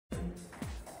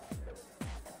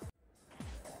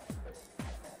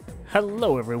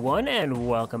Hello everyone and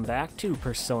welcome back to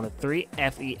Persona 3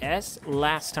 FES.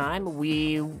 Last time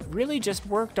we really just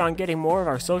worked on getting more of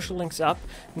our social links up.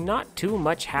 Not too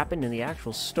much happened in the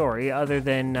actual story other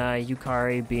than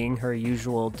Yukari being her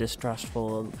usual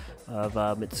distrustful of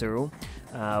Mitsuru.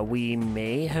 We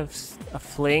may have a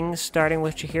fling starting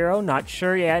with Chihiro, not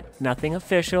sure yet, nothing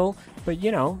official, but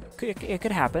you know, it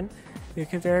could happen. It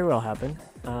could very well happen.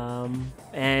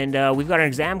 We've got an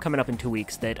exam coming up in 2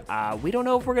 weeks that we don't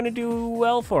know if we're going to do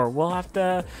well for. We'll have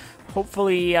to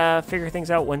hopefully figure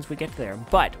things out once we get there.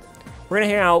 But we're going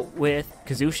to hang out with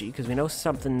Kazushi because we know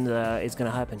something is going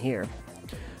to happen here.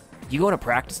 You going to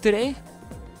practice today?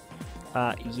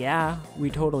 Yeah, we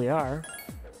totally are.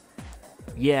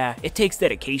 Yeah, it takes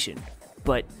dedication,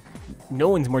 but no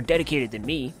one's more dedicated than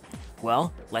me.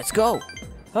 Well, let's go.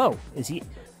 Oh, is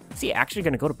he actually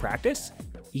going to go to practice?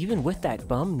 Even with that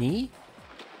bum knee?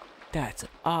 That's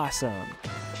awesome.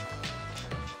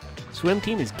 Swim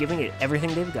team is giving it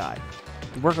everything they've got.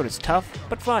 The workout is tough,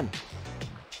 but fun.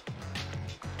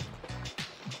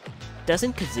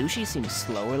 Doesn't Kazushi seem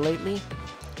slower lately?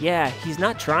 Yeah, he's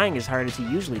not trying as hard as he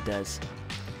usually does.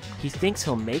 He thinks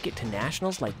he'll make it to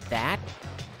nationals like that?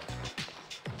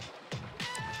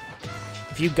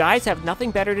 If you guys have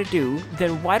nothing better to do,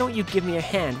 then why don't you give me a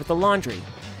hand with the laundry?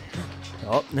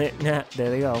 Oh, there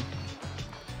they go.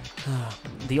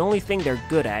 The only thing they're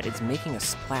good at is making a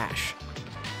splash.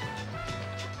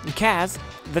 Kaz,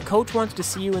 the coach wants to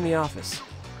see you in the office.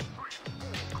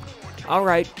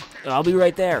 Alright, I'll be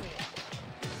right there.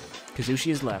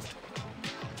 Kazushi is left.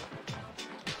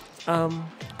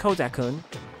 Kozak-kun.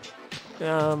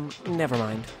 Never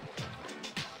mind.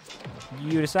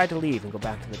 You decide to leave and go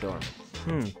back to the dorm.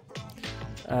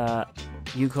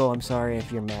 Yuko, I'm sorry if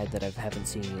you're mad that I haven't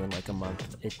seen you in like a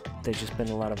month. There's just been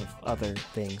a lot of other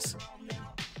things.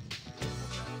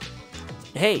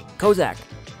 Hey, Kozak!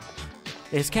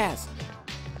 It's Kaz.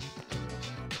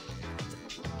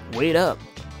 Wait up.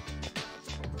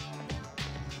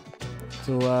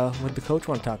 So, what'd the coach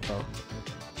want to talk about?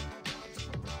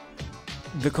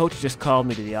 The coach just called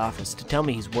me to the office to tell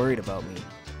me he's worried about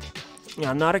me.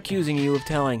 I'm not accusing you of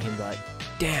telling him, but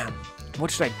damn,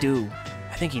 what should I do?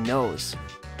 I think he knows.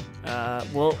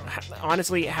 Well,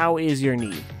 honestly, how is your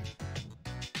knee?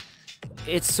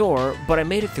 It's sore, but I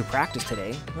made it through practice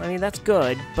today. I mean, that's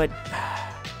good, but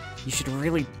you should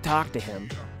really talk to him.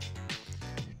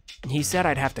 He said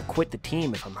I'd have to quit the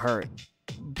team if I'm hurt,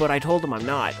 but I told him I'm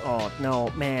not. Oh, no,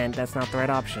 man, that's not the right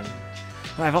option.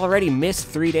 I've already missed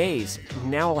 3 days.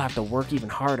 Now I'll have to work even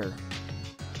harder.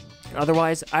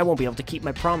 Otherwise, I won't be able to keep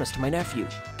my promise to my nephew.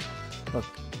 Look,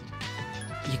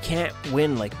 you can't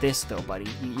win like this, though, buddy.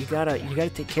 You gotta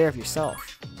take care of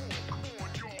yourself.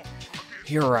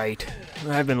 You're right.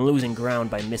 I've been losing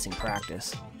ground by missing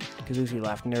practice. Kazushi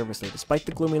laughed nervously, despite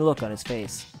the gloomy look on his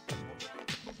face.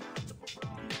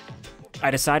 I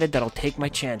decided that I'll take my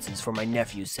chances for my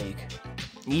nephew's sake,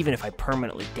 even if I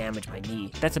permanently damage my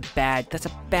knee. That's a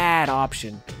bad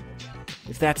option.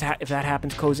 If that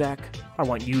happens, Kozak, I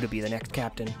want you to be the next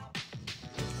captain.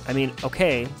 I mean,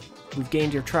 okay, we've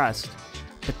gained your trust.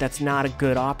 But that's not a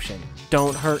good option.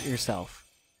 Don't hurt yourself.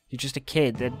 You're just a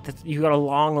kid. You got a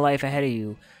long life ahead of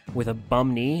you with a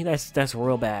bum knee. That's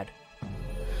real bad.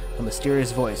 A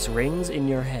mysterious voice rings in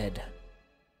your head.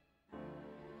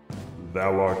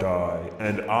 Thou art I,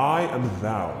 and I am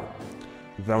thou.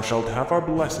 Thou shalt have our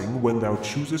blessing when thou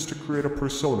choosest to create a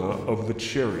persona of the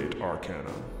Chariot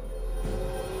Arcana.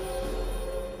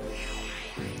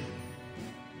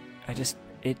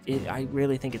 I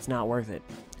really think it's not worth it.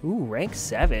 Ooh, rank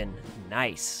 7.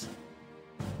 Nice.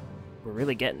 We're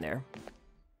really getting there.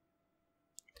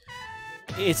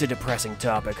 It's a depressing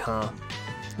topic, huh?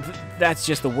 That's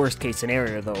just the worst case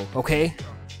scenario, though, okay?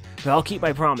 I'll keep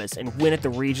my promise and win at the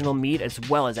regional meet as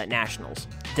well as at nationals.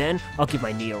 Then, I'll give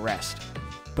my knee a rest.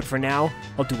 But for now,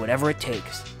 I'll do whatever it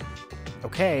takes.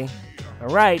 Okay.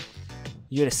 Alright.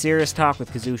 You had a serious talk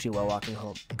with Kazushi while walking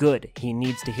home. Good. He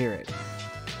needs to hear it.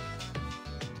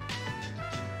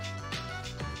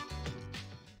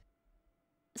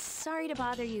 Sorry to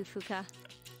bother you, Fuka.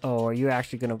 Oh, are you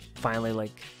actually gonna finally,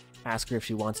 like, ask her if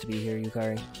she wants to be here,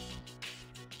 Yukari?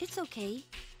 It's okay.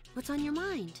 What's on your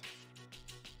mind?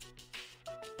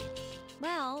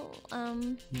 Well,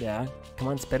 Yeah, come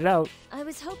on, spit it out. I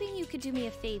was hoping you could do me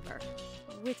a favor.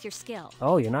 With your skill.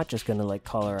 Oh, you're not just gonna, like,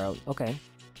 call her out. Okay.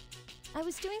 I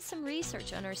was doing some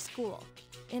research on our school,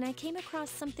 and I came across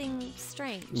something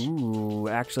strange. Ooh,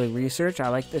 actually research? I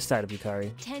like this side of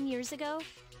Yukari. 10 years ago,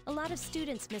 a lot of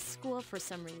students missed school for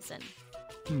some reason.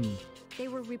 They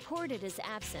were reported as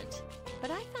absent, but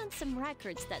I found some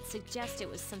records that suggest it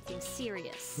was something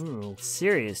serious.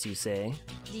 Serious, you say?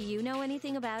 Do you know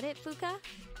anything about it, Fuka?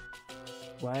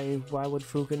 Why would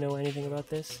Fuka know anything about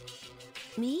this?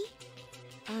 Me?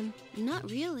 Not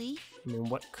really. I mean,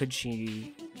 what could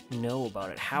she know about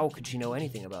it? How could she know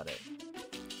anything about it?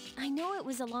 I know it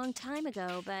was a long time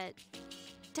ago, but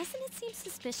doesn't it seem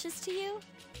suspicious to you?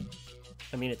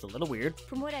 I mean, it's a little weird.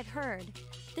 From what I've heard,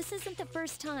 this isn't the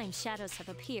first time shadows have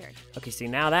appeared. Okay, see,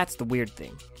 now that's the weird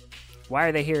thing. Why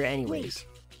are they here anyways?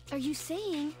 Wait, are you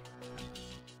saying?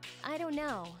 I don't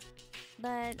know,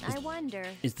 but I wonder.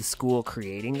 Is the school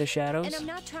creating the shadows? And I'm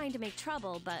not trying to make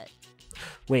trouble, but...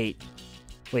 Wait,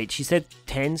 she said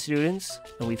 10 students,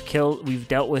 and we've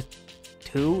dealt with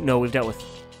 2? No, we've dealt with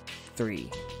 3.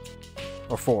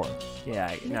 Or 4.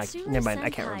 Yeah, never mind, I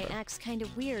can't remember. Acts kind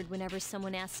of weird whenever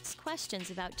someone asks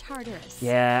questions about Tartarus.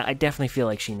 Yeah, I definitely feel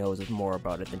like she knows more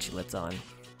about it than she lets on.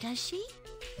 Does she?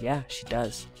 Yeah, she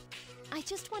does. I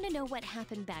just want to know what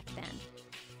happened back then.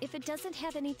 If it doesn't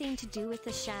have anything to do with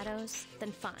the shadows,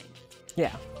 then fine.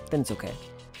 Yeah, then it's okay.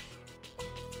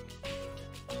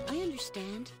 I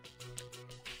understand.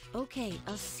 Okay,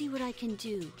 I'll see what I can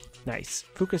do. Nice.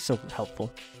 Fuka's so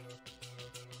helpful.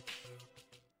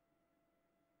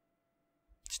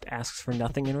 Just asks for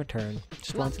nothing in return.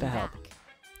 Just wants to help. Back.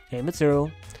 Hey,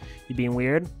 Mitsuru. You being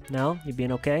weird? No? You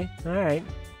being okay? Alright.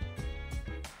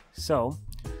 So,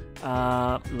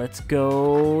 let's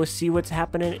go see what's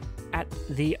happening at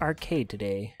the arcade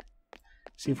today.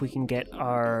 See if we can get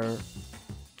our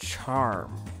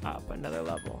charm up another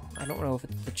level. I don't know if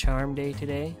it's the charm day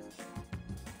today,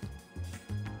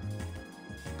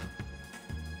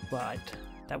 but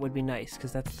that would be nice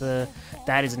because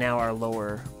that is now our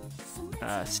lower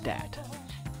stat.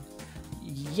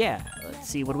 Yeah, let's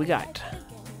see what do we got.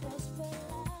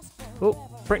 Oh,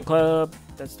 print club.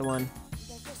 That's the one.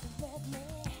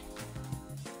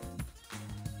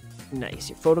 Nice,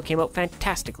 your photo came out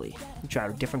fantastically. You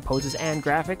tried different poses and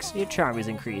graphics, your charm is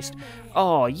increased.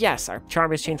 Oh yes, our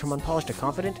charm has changed from unpolished to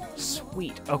confident.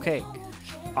 Sweet, okay.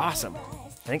 Awesome.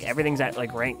 I think everything's at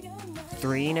like rank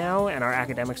 3 now, and our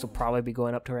academics will probably be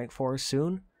going up to rank 4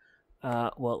 soon.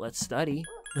 Well, let's study.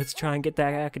 Let's try and get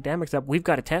that academics up. We've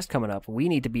got a test coming up. We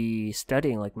need to be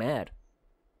studying like mad.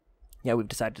 Yeah, we've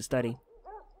decided to study.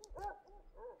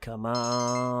 Come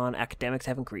on, academics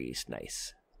have increased.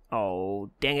 Nice.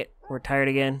 Oh, dang it. We're tired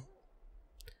again.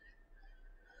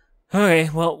 Okay,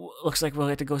 well, looks like we'll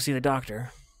have to go see the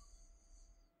doctor.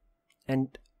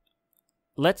 And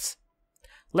let's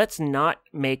not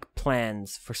make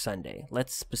plans for Sunday.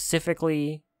 Let's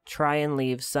specifically try and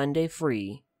leave Sunday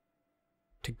free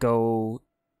to go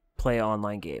play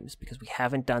online games, because we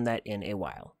haven't done that in a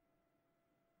while.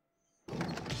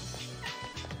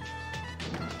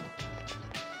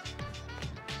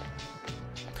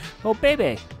 Oh,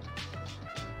 baby!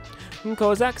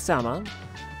 Kozak-sama,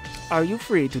 are you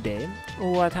free today?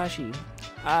 Watashi,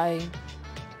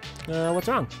 what's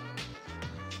wrong?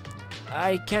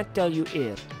 I can't tell you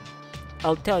if.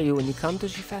 I'll tell you when you come to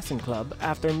Shifasen Club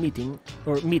after meeting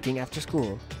after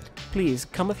school. Please,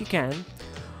 come if you can.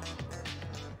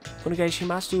 Onegai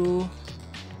shimasu.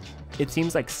 It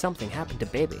seems like something happened to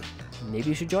Baby. Maybe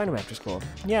you should join him after school.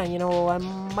 Yeah, you know, I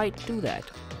might do that.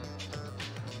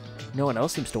 No one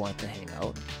else seems to want to hang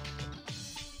out.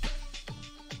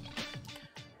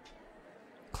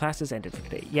 Classes ended for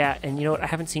today. Yeah, and you know what? I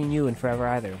haven't seen you in forever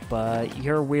either, but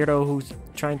you're a weirdo who's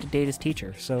trying to date his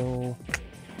teacher, so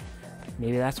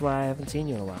maybe that's why I haven't seen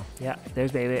you in a while. Yeah,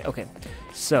 there's Baby. Okay,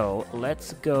 so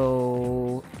let's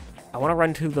go. I want to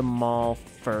run to the mall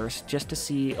first just to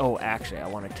see. Oh, actually, I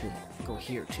wanted to go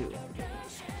here too.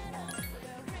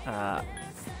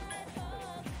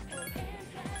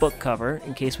 Book cover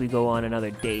in case we go on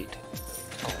another date.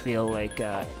 I feel like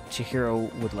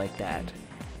Chihiro would like that.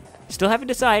 Still haven't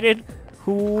decided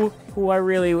who I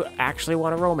really actually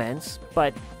want to romance,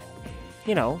 but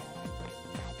you know,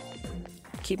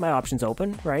 keep my options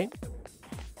open, right?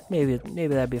 Maybe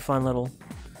that'd be a fun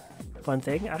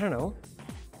thing. I don't know.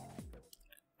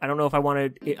 I don't know if I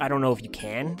want to. I don't know if you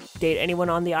can date anyone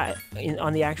on the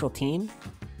actual team.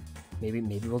 Maybe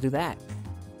we'll do that.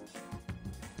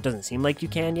 Doesn't seem like you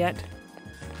can yet.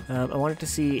 I wanted to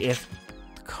see if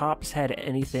the cops had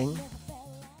anything.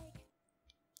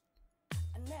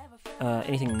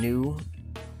 Anything new?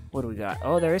 What do we got?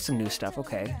 Oh, there is some new stuff.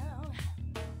 Okay.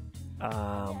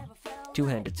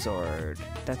 Two-handed sword.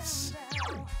 That's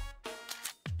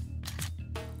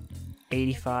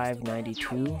 85,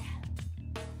 92,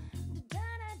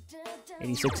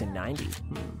 86, and 90.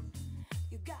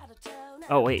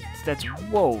 Oh wait,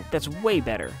 that's way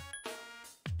better.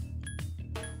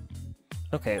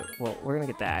 Okay, well, we're gonna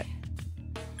get that.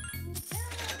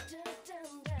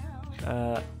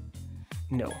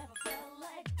 No.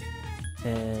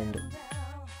 And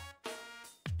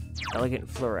elegant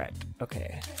floret.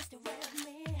 Okay.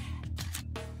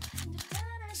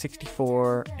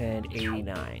 64 and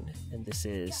 89. And this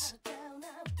is...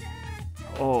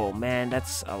 Oh man,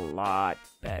 that's a lot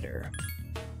better.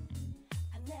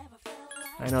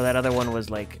 I know that other one was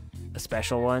like a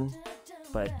special one,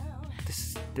 but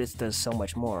this does so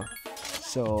much more.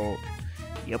 So,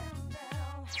 yep.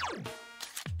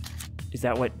 Is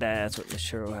that what... That's what Miss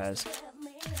Shiro has.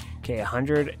 Okay,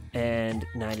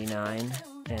 199.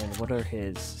 And what are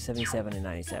his? 77 and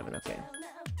 97. Okay.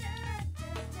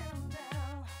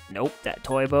 Nope, that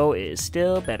toy bow is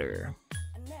still better.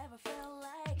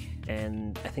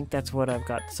 And I think that's what I've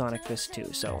got Sonic Fist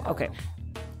too, so, okay.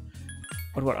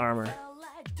 What about armor?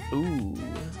 Ooh.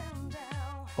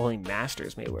 Only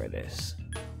masters may wear this.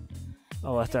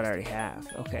 Oh, I thought I already have.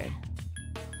 Okay.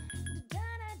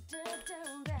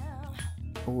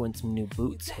 Oh, and some new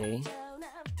boots, hey?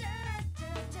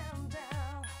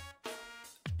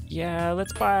 Yeah,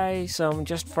 let's buy some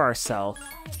just for ourselves.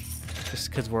 Just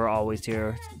because we're always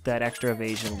here. That extra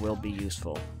evasion will be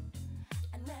useful.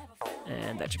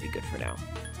 And that should be good for now.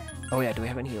 Oh yeah, do we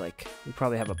have any, like... We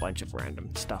probably have a bunch of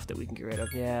random stuff that we can get rid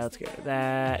of. Yeah, let's get rid of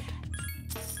that.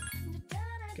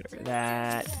 Get rid of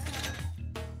that.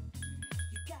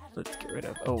 Let's get rid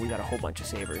of... Oh, we got a whole bunch of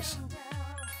sabers.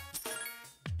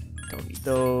 Don't need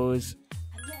those.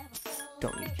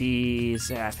 Don't need these.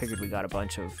 Yeah, I figured we got a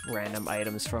bunch of random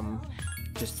items from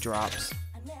just drops.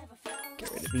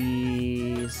 Get rid of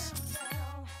these.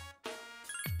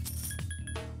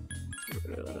 Get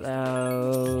rid of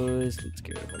those. Let's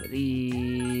get rid of one of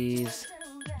these.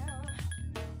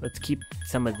 Let's keep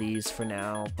some of these for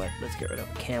now, but let's get rid of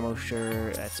a camo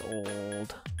shirt. That's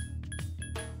old.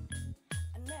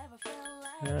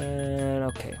 And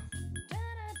okay.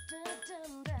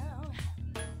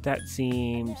 That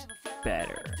seems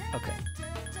better. Okay.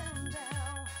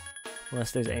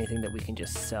 Unless there's anything that we can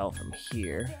just sell from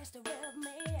here.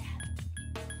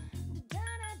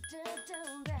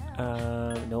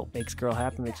 Nope. Makes girl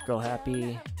happy. Makes girl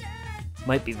happy.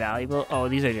 Might be valuable. Oh,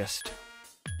 these are just...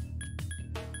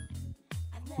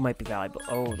 Might be valuable.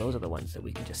 Oh, those are the ones that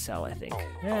we can just sell, I think.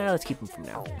 Yeah, let's keep them from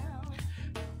now.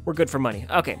 We're good for money.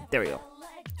 Okay, there we go.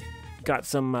 Got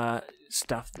some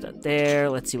stuff done there.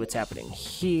 Let's see what's happening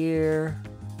here.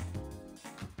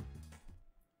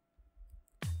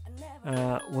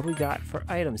 What do we got for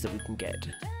items that we can get?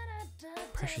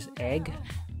 Precious egg?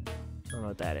 I don't know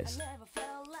what that is.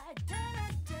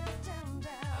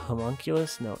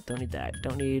 Homunculus? No, don't need that.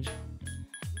 Don't need...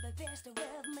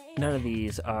 None of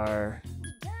these are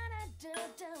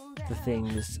the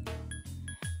things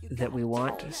that we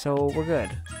want, so we're good.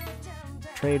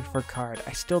 Trade for card.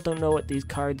 I still don't know what these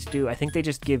cards do. I think they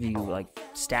just give you, like,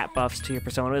 stat buffs to your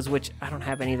personas, which I don't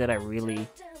have any that I really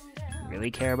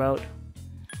care about.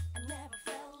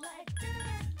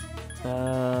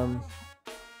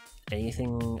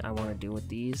 Anything I want to do with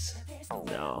these?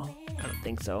 No, I don't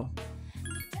think so.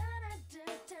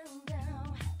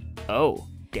 Oh,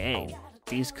 dang.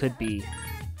 These could be...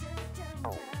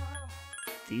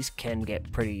 These can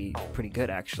get pretty good,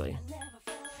 actually.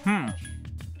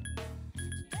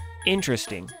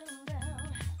 Interesting.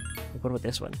 Like, what about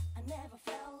this one?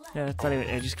 Yeah, that's not even...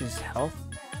 It just gives health.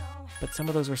 But some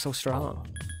of those were so strong.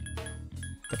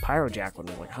 The Pyrojack one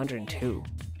was like 102.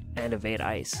 And evade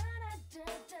ice.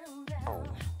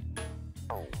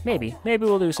 Maybe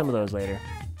we'll do some of those later.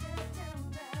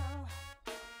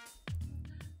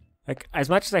 Like, as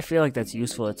much as I feel like that's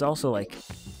useful, it's also like,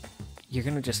 you're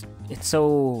gonna just, it's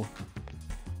so,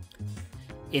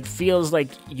 it feels like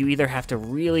you either have to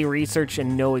really research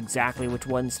and know exactly which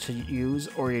ones to use,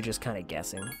 or you're just kind of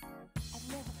guessing.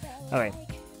 Okay,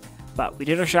 but we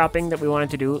did our shopping that we wanted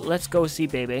to do. Let's go see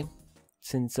Bebe,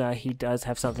 since he does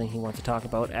have something he wants to talk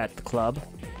about at the club.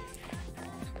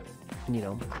 You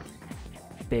know,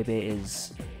 Bebe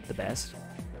is the best.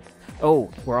 Oh,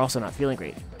 we're also not feeling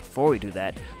great. Before we do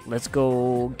that, let's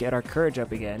go get our courage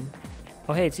up again.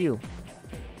 Oh, hey, it's you.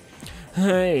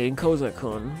 Hey,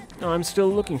 Koza-kun. I'm still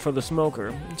looking for the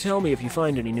smoker. Tell me if you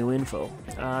find any new info.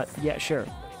 Yeah, sure.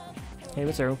 Hey,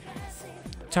 Mitsuru.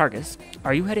 Targus,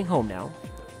 are you heading home now?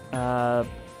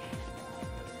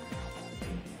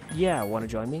 Yeah, want to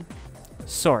join me?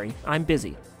 Sorry, I'm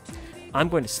busy. I'm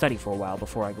going to study for a while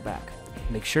before I go back.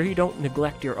 Make sure you don't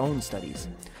neglect your own studies.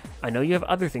 I know you have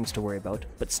other things to worry about,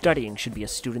 but studying should be a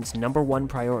student's #1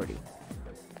 priority.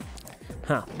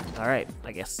 Huh, alright,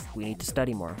 I guess we need to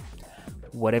study more.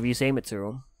 Whatever you say,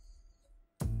 Mitsuru.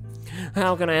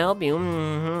 How can I help you?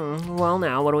 Well,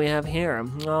 now, what do we have here?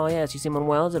 Oh, yes, you seem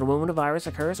unwell. Is it a wound, a virus,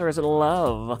 a curse, or is it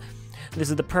love? This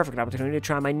is the perfect opportunity to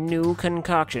try my new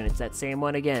concoction. It's that same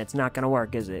one again. It's not gonna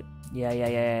work, is it?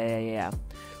 Yeah.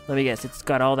 Let me guess. It's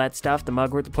got all that stuff. The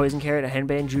mugwort, the poison carrot, a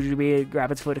henbane, jujube,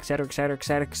 rabbit's foot, etc., etc.,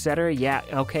 etc., etc. Yeah,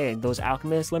 okay. Those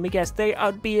alchemists, let me guess. They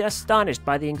would be astonished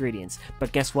by the ingredients.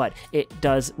 But guess what? It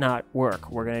does not work.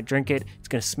 We're gonna drink it. It's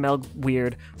gonna smell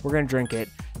weird. We're gonna drink it,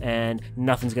 and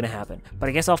nothing's gonna happen. But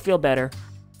I guess I'll feel better.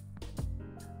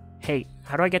 Hey,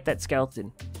 how do I get that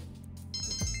skeleton?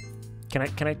 Can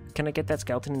I get that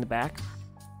skeleton in the back?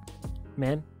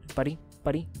 Man, buddy.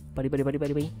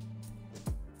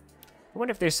 I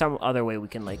wonder if there's some other way we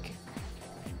can, like...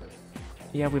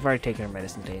 Yeah, we've already taken our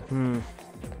medicine day.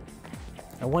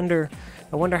 I wonder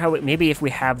how it... Maybe if we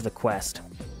have the quest.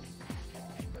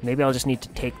 Maybe I'll just need to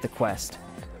take the quest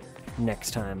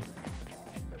next time.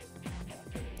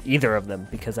 Either of them,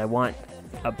 because I want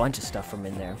a bunch of stuff from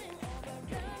in there.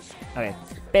 Okay,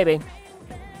 baby.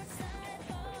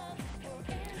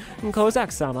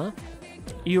 Kozak-sama,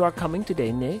 you are coming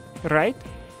today, ne? Right?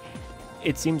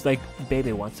 It seems like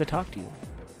Bebe wants to talk to you.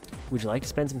 Would you like to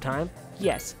spend some time?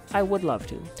 Yes, I would love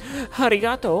to.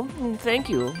 Arigato. Thank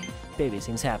you. Bebe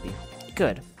seems happy.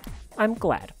 Good. I'm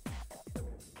glad.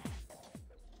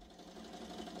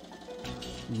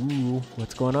 Ooh,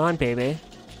 what's going on, Bebe?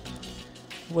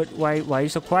 Why are you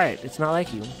so quiet? It's not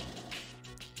like you.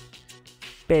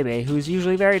 Bebe, who's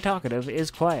usually very talkative,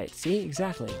 is quiet. See?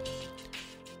 Exactly.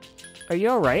 Are you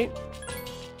alright?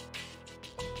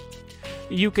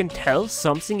 You can tell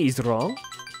something is wrong?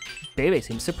 Bebe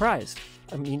seems surprised.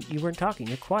 I mean, you weren't talking,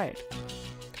 you're quiet.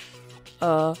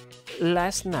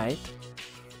 Last night,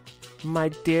 my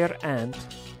dear aunt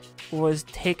was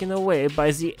taken away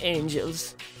by the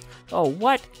angels. Oh,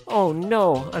 what? Oh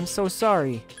no, I'm so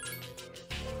sorry.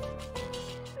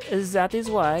 That is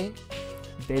why.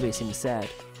 Bebe seems sad.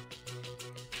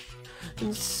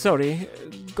 Sorry,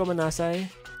 gomenasai.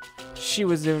 She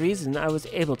was the reason I was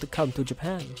able to come to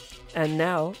Japan. And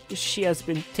now she has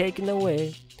been taken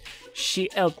away. She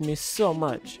helped me so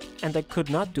much, and I could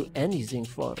not do anything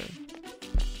for her.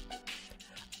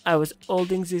 I was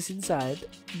holding this inside,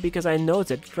 because I know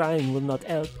that crying will not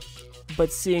help.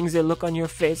 But seeing the look on your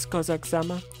face,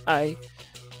 Kozak-sama,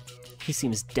 He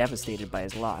seems devastated by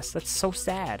his loss. That's so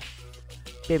sad.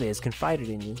 Bebe has confided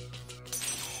in you.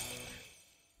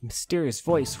 A mysterious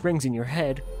voice rings in your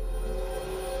head.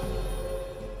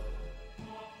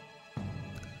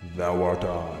 Thou art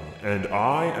I, and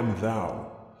I am thou.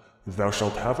 Thou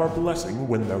shalt have our blessing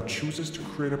when thou choosest to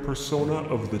create a persona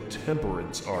of the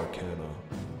Temperance Arcana.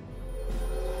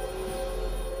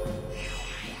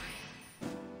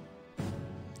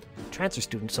 Transfer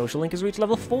student social link has reached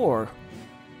level 4.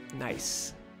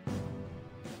 Nice.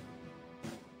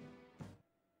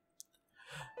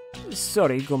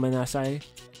 Sorry, gomenasai.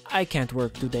 I can't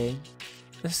work today.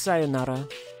 Sayonara.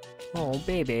 Oh,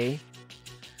 baby.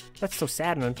 That's so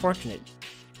sad and unfortunate.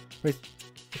 If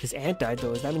his aunt died,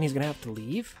 though, does that mean he's gonna have to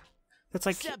leave? That's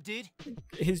like... What's up, dude?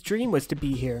 His dream was to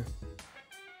be here.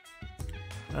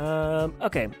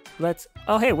 Okay, let's...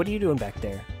 Oh, hey, what are you doing back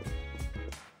there?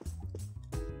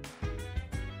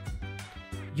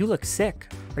 You look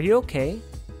sick. Are you okay?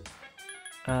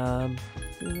 I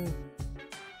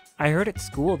heard at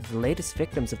school that the latest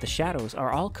victims of the shadows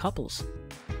are all couples.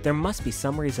 There must be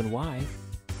some reason why.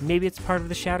 Maybe it's part of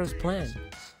the shadows' plan.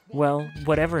 Well,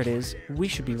 whatever it is, we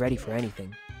should be ready for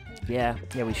anything. Yeah,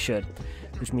 we should.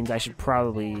 Which means I should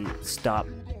probably stop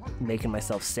making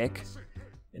myself sick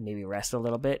and maybe rest a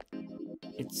little bit.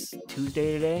 It's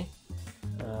Tuesday today.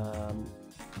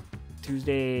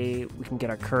 Tuesday, we can get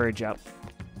our courage up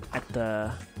at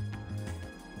the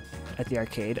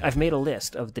arcade. I've made a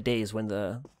list of the days when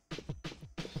the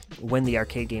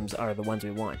arcade games are the ones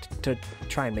we want to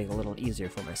try and make it a little easier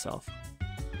for myself.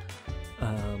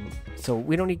 So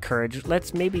we don't need courage.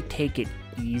 Let's maybe take it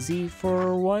easy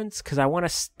for once, because I want to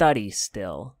study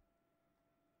still.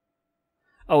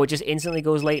 Oh, it just instantly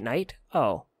goes late night?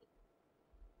 Oh.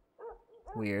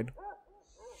 Weird.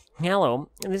 Hello,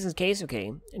 this is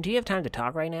Keisuke. Do you have time to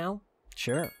talk right now?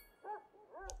 Sure.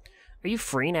 Are you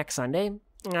free next Sunday?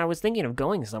 I was thinking of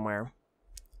going somewhere.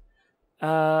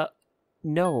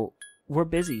 No. We're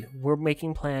busy. We're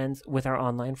making plans with our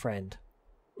online friend.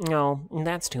 No,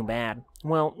 that's too bad.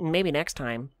 Well, maybe next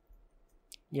time.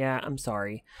 Yeah, I'm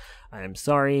sorry. I'm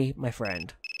sorry, my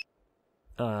friend.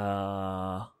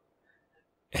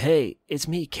 Hey, it's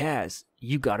me, Kaz.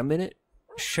 You got a minute?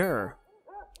 Sure.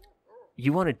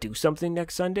 You want to do something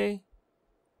next Sunday?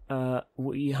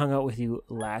 We hung out with you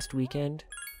last weekend.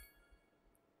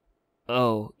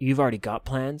 Oh, you've already got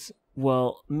plans?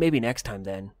 Well, maybe next time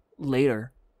then.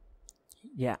 Later.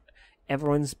 Yeah,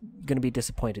 everyone's gonna be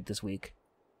disappointed this week.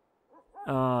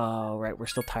 Oh, right, we're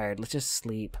still tired. Let's just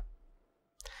sleep.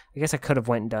 I guess I could have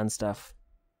went and done stuff.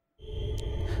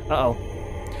 Uh-oh.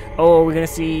 Oh, we're gonna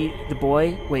see the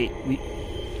boy? Wait,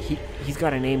 he's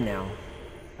got a name now,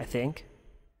 I think.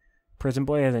 Prison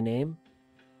boy has a name?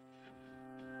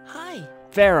 Hi.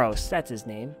 Pharos, that's his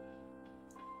name.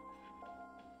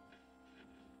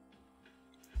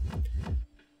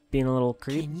 Being a little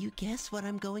creep. Can you guess what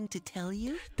I'm going to tell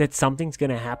you? That something's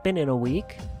gonna happen in a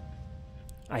week?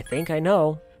 I think I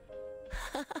know.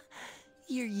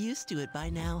 You're used to it by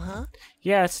now, huh?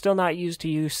 Yeah, it's still not used to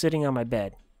you sitting on my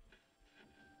bed.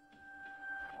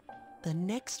 The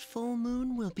next full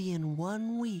moon will be in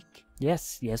 1 week.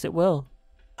 Yes, it will.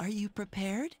 Are you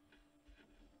prepared?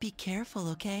 Be careful,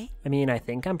 okay? I mean, I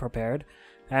think I'm prepared.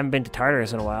 I haven't been to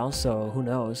Tartarus in a while, so who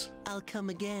knows? I'll come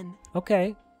again.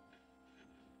 Okay.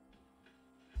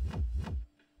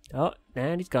 Oh,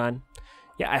 and he's gone.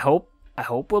 Yeah, I hope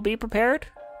we'll be prepared.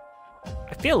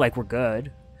 I feel like we're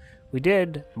good. We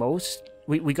did most...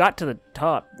 We got to the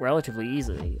top relatively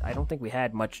easily. I don't think we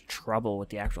had much trouble with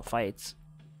the actual fights.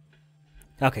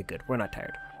 Okay, good. We're not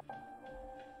tired.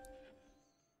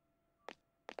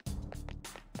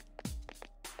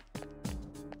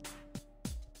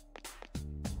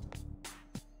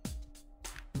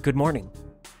 Good morning.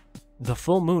 The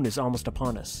full moon is almost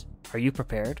upon us. Are you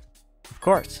prepared? Of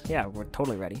course. Yeah, we're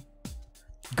totally ready.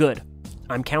 Good.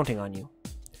 I'm counting on you.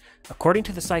 According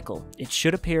to the cycle, it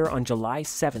should appear on July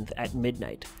 7th at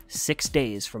midnight, 6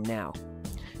 days from now.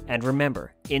 And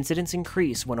remember, incidents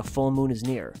increase when a full moon is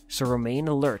near, so remain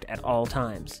alert at all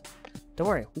times. Don't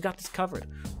worry, we got this covered.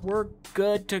 We're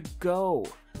good to go.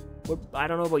 I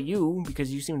don't know about you,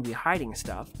 because you seem to be hiding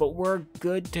stuff, but we're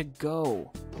good to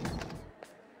go.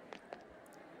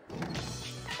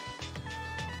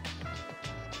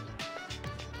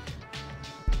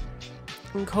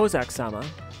 Kozak-sama,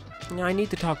 I need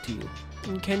to talk to you.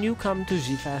 Can you come to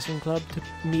the Fashion Club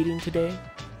meeting today?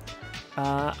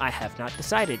 I have not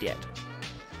decided yet.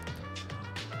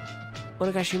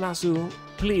 Onegashimasu,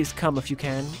 please come if you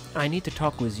can. I need to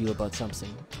talk with you about something.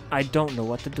 I don't know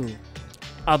what to do.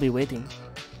 I'll be waiting.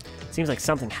 Seems like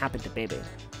something happened to Bebe.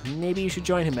 Maybe you should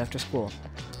join him after school.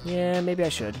 Yeah, maybe I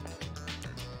should.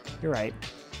 You're right.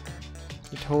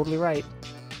 You're totally right.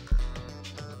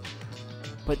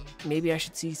 But maybe I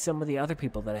should see some of the other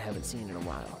people that I haven't seen in a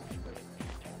while.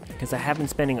 Because I have been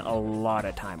spending a lot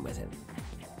of time with him.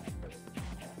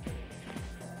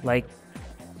 Like,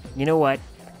 you know what?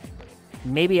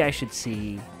 Maybe I should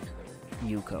see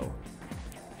Yuko.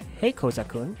 Hey,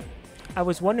 Kozakun. I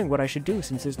was wondering what I should do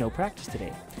since there's no practice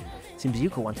today. Seems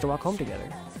Yuko wants to walk home together.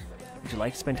 Would you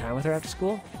like to spend time with her after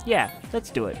school? Yeah,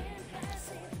 let's do it.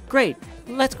 Great,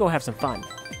 let's go have some fun.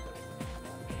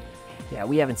 Yeah,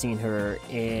 we haven't seen her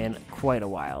in quite a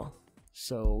while,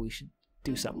 so we should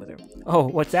do something with her. Oh,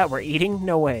 what's that? We're eating?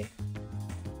 No way.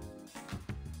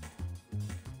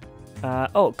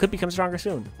 Oh, could become stronger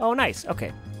soon. Oh, nice.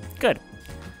 Okay, good.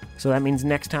 So that means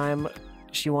next time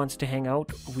she wants to hang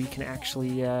out, we can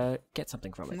actually get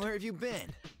something from it. Where have you been?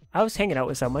 I was hanging out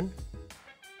with someone.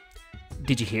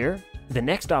 Did you hear? The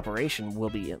next operation will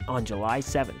be on July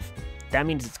 7th. That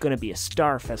means it's going to be a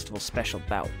Star Festival special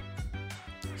bout.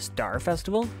 Star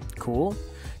Festival? Cool.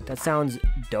 That sounds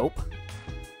dope.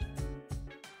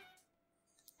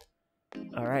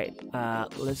 Alright,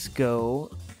 let's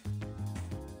go.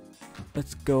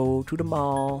 Let's go to the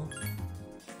mall.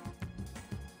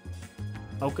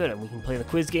 Oh good, and we can play the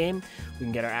quiz game. We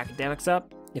can get our academics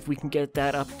up. If we can get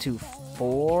that up to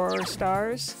 4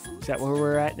 stars, is that where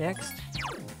we're at next?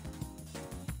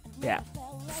 Yeah,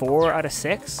 4 out of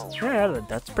 6? Yeah,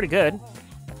 that's pretty good.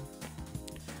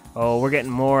 Oh, we're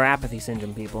getting more apathy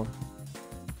syndrome, people.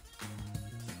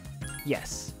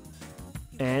 Yes.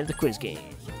 And the quiz game.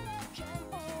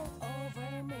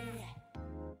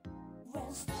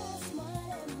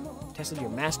 Tested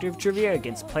your mastery of trivia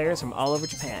against players from all over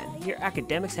Japan. Your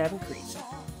academics have increased.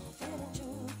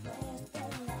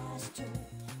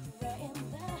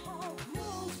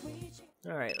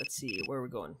 Alright, let's see. Where are we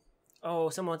going? Oh,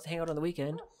 someone wants to hang out on the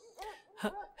weekend.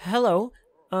 Hello.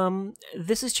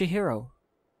 This is Chihiro.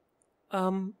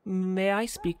 May I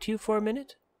speak to you for a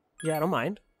minute? Yeah, I don't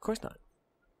mind. Of course not.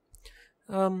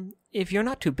 If you're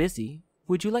not too busy,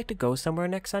 would you like to go somewhere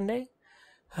next Sunday?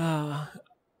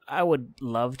 I would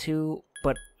love to,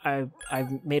 but I've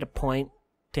made a point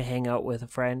to hang out with a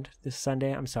friend this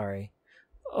Sunday. I'm sorry.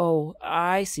 Oh,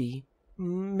 I see.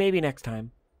 Maybe next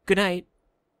time. Good night.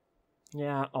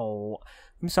 Yeah, oh,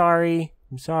 I'm sorry.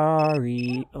 I'm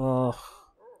sorry. Oh,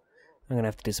 I'm gonna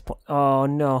have to disappoint. Oh,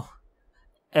 no.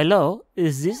 Hello,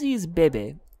 this is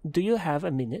Baby. Do you have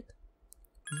a minute?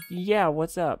 Yeah,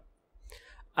 what's up?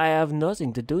 I have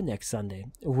nothing to do next Sunday.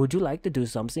 Would you like to do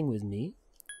something with me?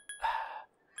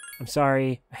 I'm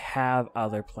sorry, I have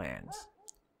other plans.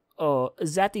 Oh,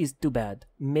 that is too bad.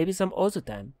 Maybe some other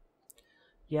time.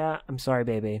 Yeah, I'm sorry,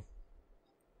 baby.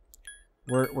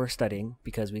 We're studying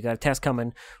because we got a test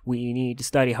coming. We need to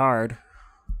study hard.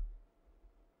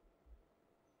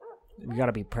 We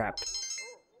gotta be prepped.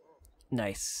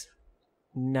 Nice.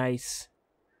 Nice.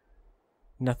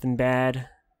 Nothing bad.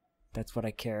 That's what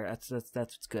I care. That's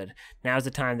what's good. Now's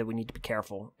the time that we need to be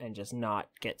careful and just not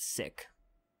get sick.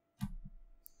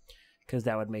 Because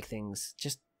that would make things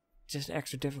just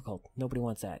extra difficult. Nobody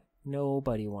wants that.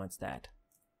 Nobody wants that.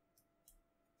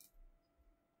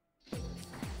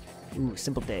 Ooh,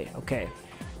 simple day. Okay.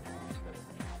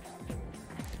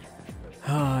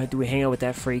 Do we hang out with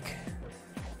that freak?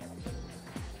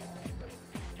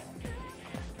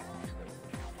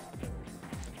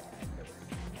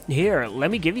 Here,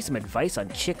 let me give you some advice on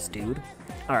chicks, dude.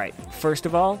 Alright, first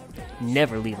of all,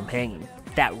 never leave them hanging.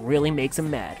 That really makes them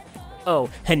mad. Oh,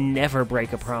 and never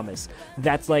break a promise.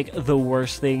 That's like the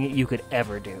worst thing you could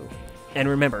ever do. And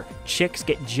remember, chicks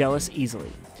get jealous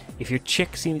easily. If your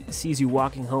chick sees you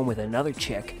walking home with another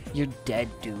chick, you're dead,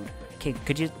 dude. Okay,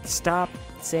 could you stop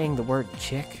saying the word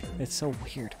chick? It's so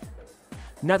weird.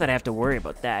 Not that I have to worry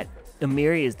about that.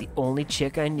 Amiri is the only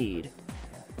chick I need.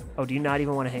 Oh, do you not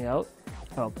even want to hang out?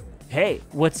 Oh, hey,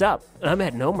 what's up? I'm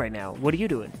heading home right now. What are you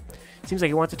doing? Seems like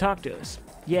you want to talk to us.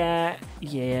 Yeah.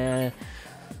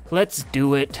 Let's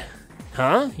do it.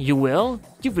 Huh? You will?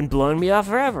 You've been blowing me off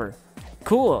forever.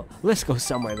 Cool. Let's go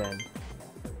somewhere then.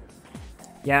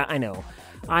 Yeah, I know,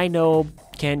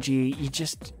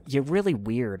 Kenji, you're really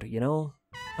weird, you know?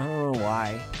 I don't know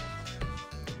why.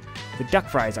 The duck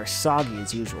fries are soggy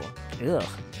as usual. Ugh.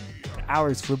 The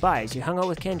hours flew by as you hung out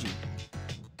with Kenji.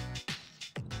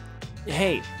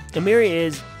 Hey, Amiri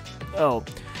is... Oh,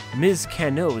 Ms.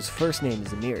 Kano's first name is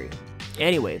Amiri.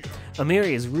 Anyway,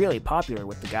 Amiri is really popular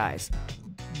with the guys.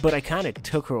 But I kinda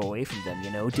took her away from them,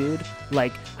 you know, dude?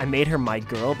 Like, I made her my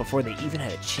girl before they even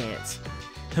had a chance.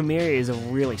 Amiri is a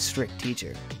really strict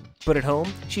teacher. But at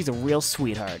home, she's a real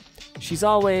sweetheart. She's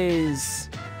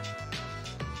always...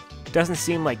 Doesn't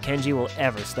seem like Kenji will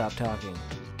ever stop talking.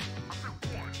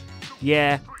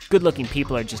 Yeah, good-looking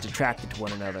people are just attracted to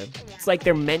one another. It's like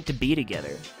they're meant to be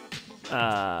together.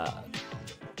 Oh,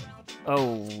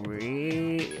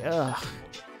 really? Ugh.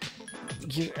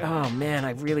 Oh, man,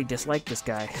 I really dislike this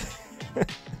guy.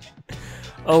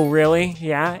 Oh, really?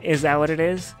 Yeah? Is that what it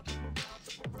is?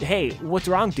 Hey, what's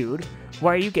wrong, dude?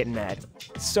 Why are you getting mad?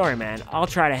 Sorry, man. I'll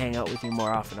try to hang out with you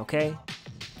more often, okay?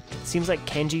 Seems like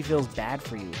Kenji feels bad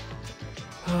for you.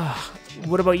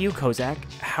 What about you, Kozak?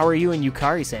 How are you and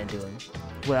Yukari-san doing?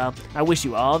 Well, I wish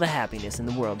you all the happiness in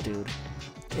the world, dude.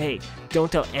 Hey,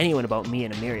 don't tell anyone about me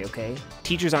and Amiri, okay?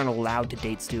 Teachers aren't allowed to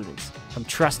date students. I'm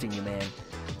trusting you,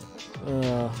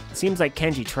 man. Seems like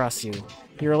Kenji trusts you.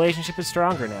 Your relationship is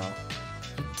stronger now.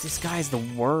 This guy's the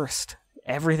worst.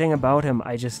 Everything about him,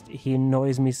 he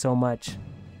annoys me so much.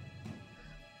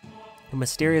 A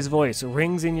mysterious voice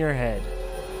rings in your head.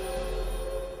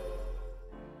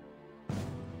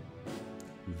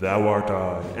 Thou art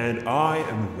I, and I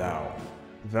am thou.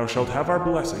 Thou shalt have our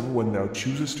blessing when thou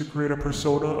choosest to create a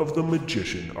persona of the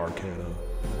Magician Arcana.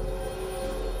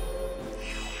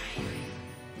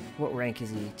 What rank is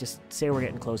he? Just say we're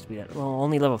getting close to being done. Well,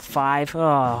 only level 5?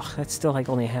 Oh, that's still like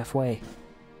only halfway.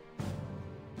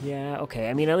 Yeah, okay.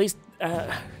 I mean, at least,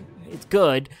 it's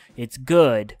good. It's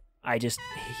good.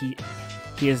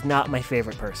 He is not my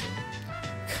favorite person.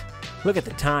 Look at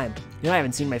the time. You know, I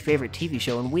haven't seen my favorite TV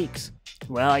show in weeks.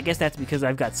 Well, I guess that's because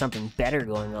I've got something better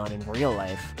going on in real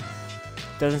life.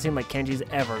 Doesn't seem like Kenji's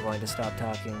ever going to stop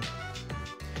talking.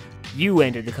 You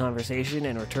ended the conversation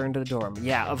and returned to the dorm.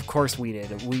 Yeah, of course we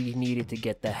did. We needed to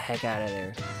get the heck out of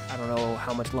there. I don't know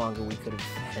how much longer we could have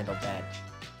handled that.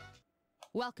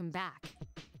 Welcome back.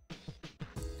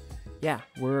 Yeah,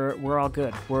 we're all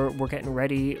good. We're getting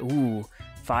ready. Ooh,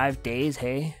 5 days,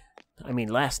 hey? I mean,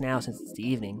 less now since it's the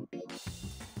evening.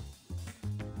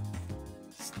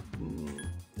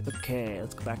 Okay,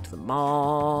 let's go back to the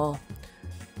mall.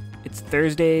 It's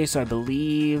Thursday, so I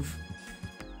believe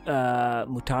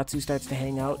Mutatsu starts to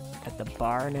hang out at the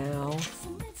bar now.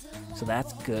 So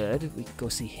that's good. We can go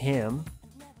see him.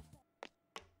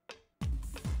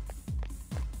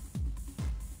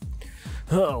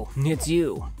 Oh, it's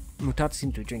you. Mutatsu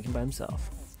seems to be drinking by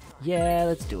himself. Yeah,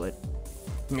 let's do it.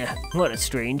 Yeah, what a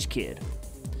strange kid.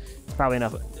 It's probably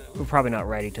enough. We're probably not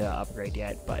ready to upgrade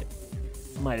yet, but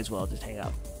might as well just hang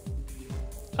out.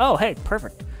 Oh, hey,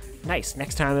 perfect. Nice.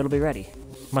 Next time it'll be ready.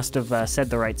 Must have said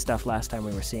the right stuff last time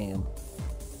we were seeing him.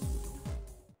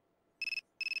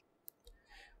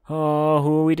 Oh,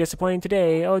 who are we disappointing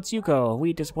today? Oh, it's Yuko.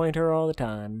 We disappoint her all the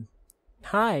time.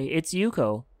 Hi, it's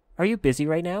Yuko. Are you busy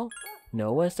right now?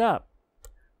 No, what's up?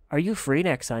 Are you free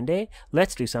next Sunday?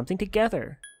 Let's do something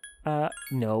together.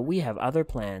 No, we have other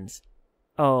plans.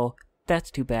 Oh,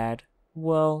 that's too bad.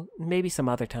 Well, maybe some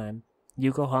other time.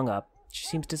 Yuko hung up. She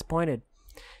seems disappointed.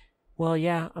 Well,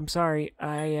 yeah, I'm sorry.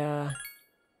 I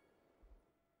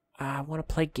want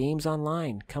to play games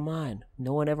online. Come on.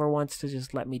 No one ever wants to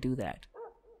just let me do that.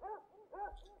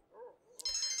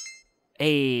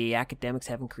 Hey, academics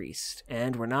have increased.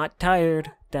 And we're not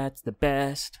tired. That's the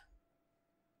best.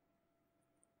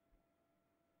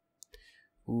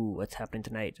 Ooh, what's happening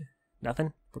tonight?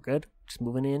 Nothing? We're good? Just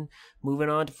moving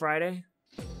on to Friday?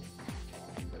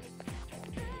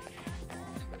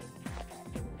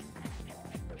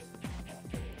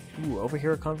 Ooh,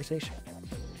 overhear a conversation.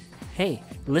 Hey,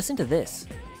 listen to this.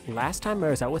 Last time I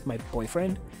was out with my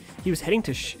boyfriend, he was heading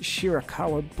to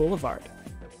Shirakawa Boulevard.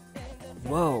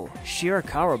 Whoa,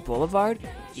 Shirakawa Boulevard?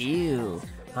 Ew,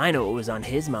 I know what was on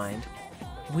his mind.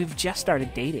 We've just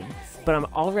started dating, but I'm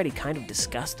already kind of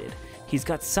disgusted. He's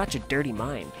got such a dirty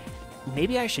mind.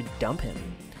 Maybe I should dump him.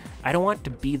 I don't want to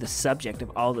be the subject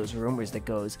of all those rumors that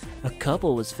goes, a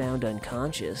couple was found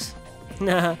unconscious.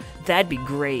 Nah, that'd be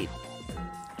great.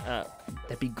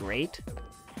 That'd be great?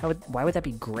 Why would that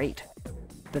be great?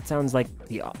 That sounds like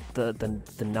the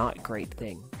not great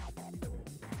thing.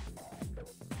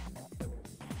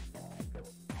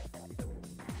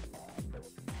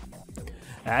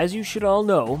 As you should all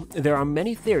know, there are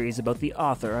many theories about the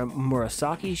author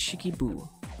Murasaki Shikibu.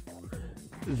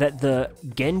 That the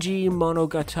Genji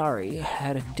Monogatari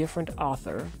had a different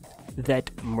author,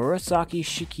 that Murasaki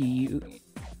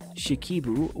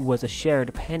Shikibu was a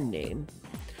shared pen name.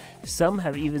 Some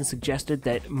have even suggested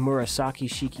that Murasaki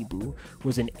Shikibu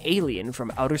was an alien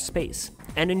from outer space,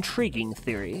 an intriguing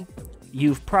theory.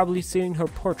 You've probably seen her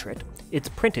portrait. It's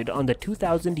printed on the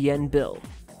 2,000 yen bill.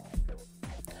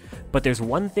 But there's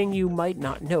one thing you might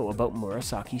not know about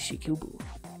Murasaki Shikibu,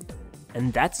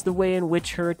 and that's the way in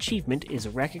which her achievement is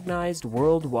recognized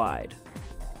worldwide.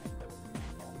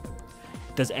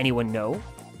 Does anyone know?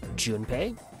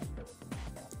 Junpei?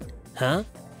 Huh?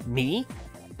 Me?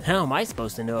 How am I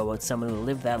supposed to know about someone who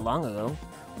lived that long ago?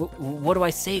 What do I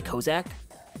say, Kozak?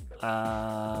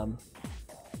 I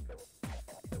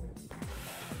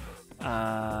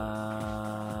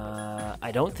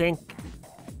don't think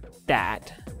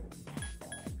that.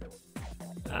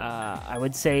 I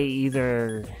would say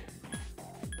either...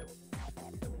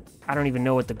 I don't even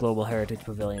know what the Global Heritage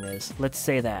Pavilion is. Let's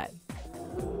say that.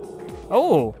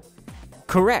 Oh!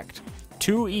 Correct.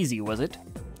 Too easy, was it?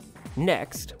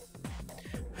 Next.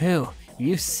 Phew,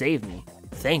 you saved me.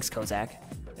 Thanks, Kozak.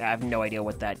 I have no idea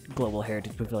what that Global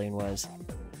Heritage Pavilion was.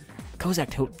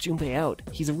 Kozak helped Junpei out.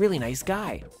 He's a really nice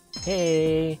guy.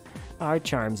 Hey, our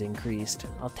charm's increased.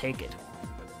 I'll take it.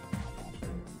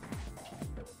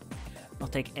 I'll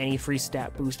take any free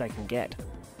stat boost I can get.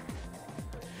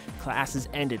 Class is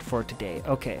ended for today.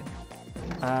 Okay.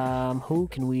 Who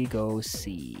can we go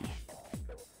see?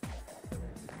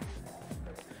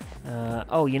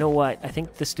 Oh, you know what? I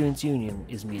think the Students' Union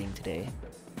is meeting today.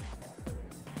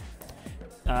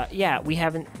 Yeah, we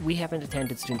haven't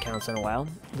attended Student Council in a while.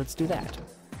 Let's do that.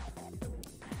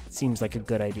 Seems like a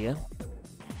good idea.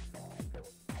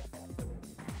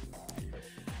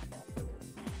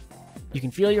 You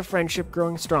can feel your friendship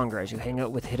growing stronger as you hang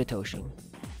out with Hidetoshi.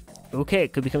 Okay,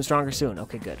 it could become stronger soon.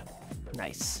 Okay, good.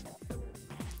 Nice.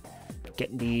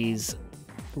 Getting these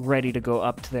ready to go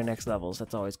up to their next levels.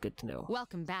 That's always good to know.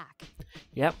 Welcome back.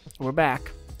 Yep, we're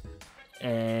back.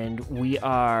 And we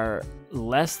are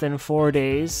less than 4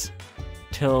 days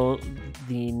till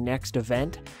the next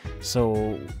event.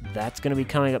 So that's going to be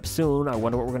coming up soon. I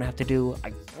wonder what we're going to have to do.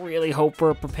 I really hope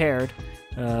we're prepared.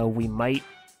 We might...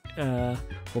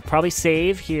 we'll probably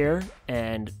save here,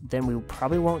 and then we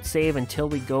probably won't save until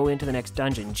we go into the next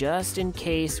dungeon, just in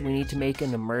case we need to make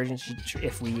an emergency.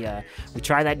 If we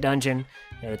try that dungeon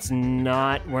and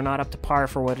we're not up to par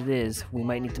for what it is, we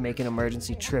might need to make an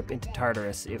emergency trip into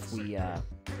Tartarus if we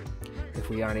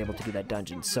aren't able to do that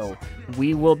dungeon. So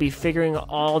we will be figuring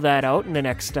all that out in the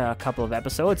next couple of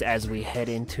episodes as we head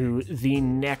into the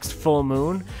next full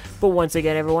moon. But once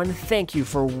again, everyone, thank you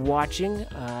for watching.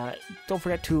 Don't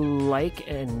forget to like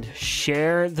and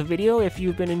share the video if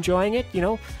you've been enjoying it. You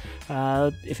know,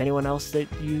 if anyone else that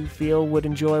you feel would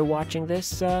enjoy watching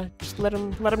this, just let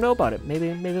them know about it.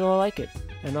 Maybe they'll like it,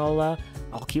 and I'll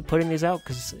keep putting these out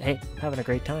because hey, I'm having a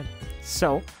great time.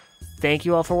 So. Thank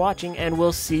you all for watching, and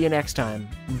we'll see you next time.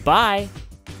 Bye!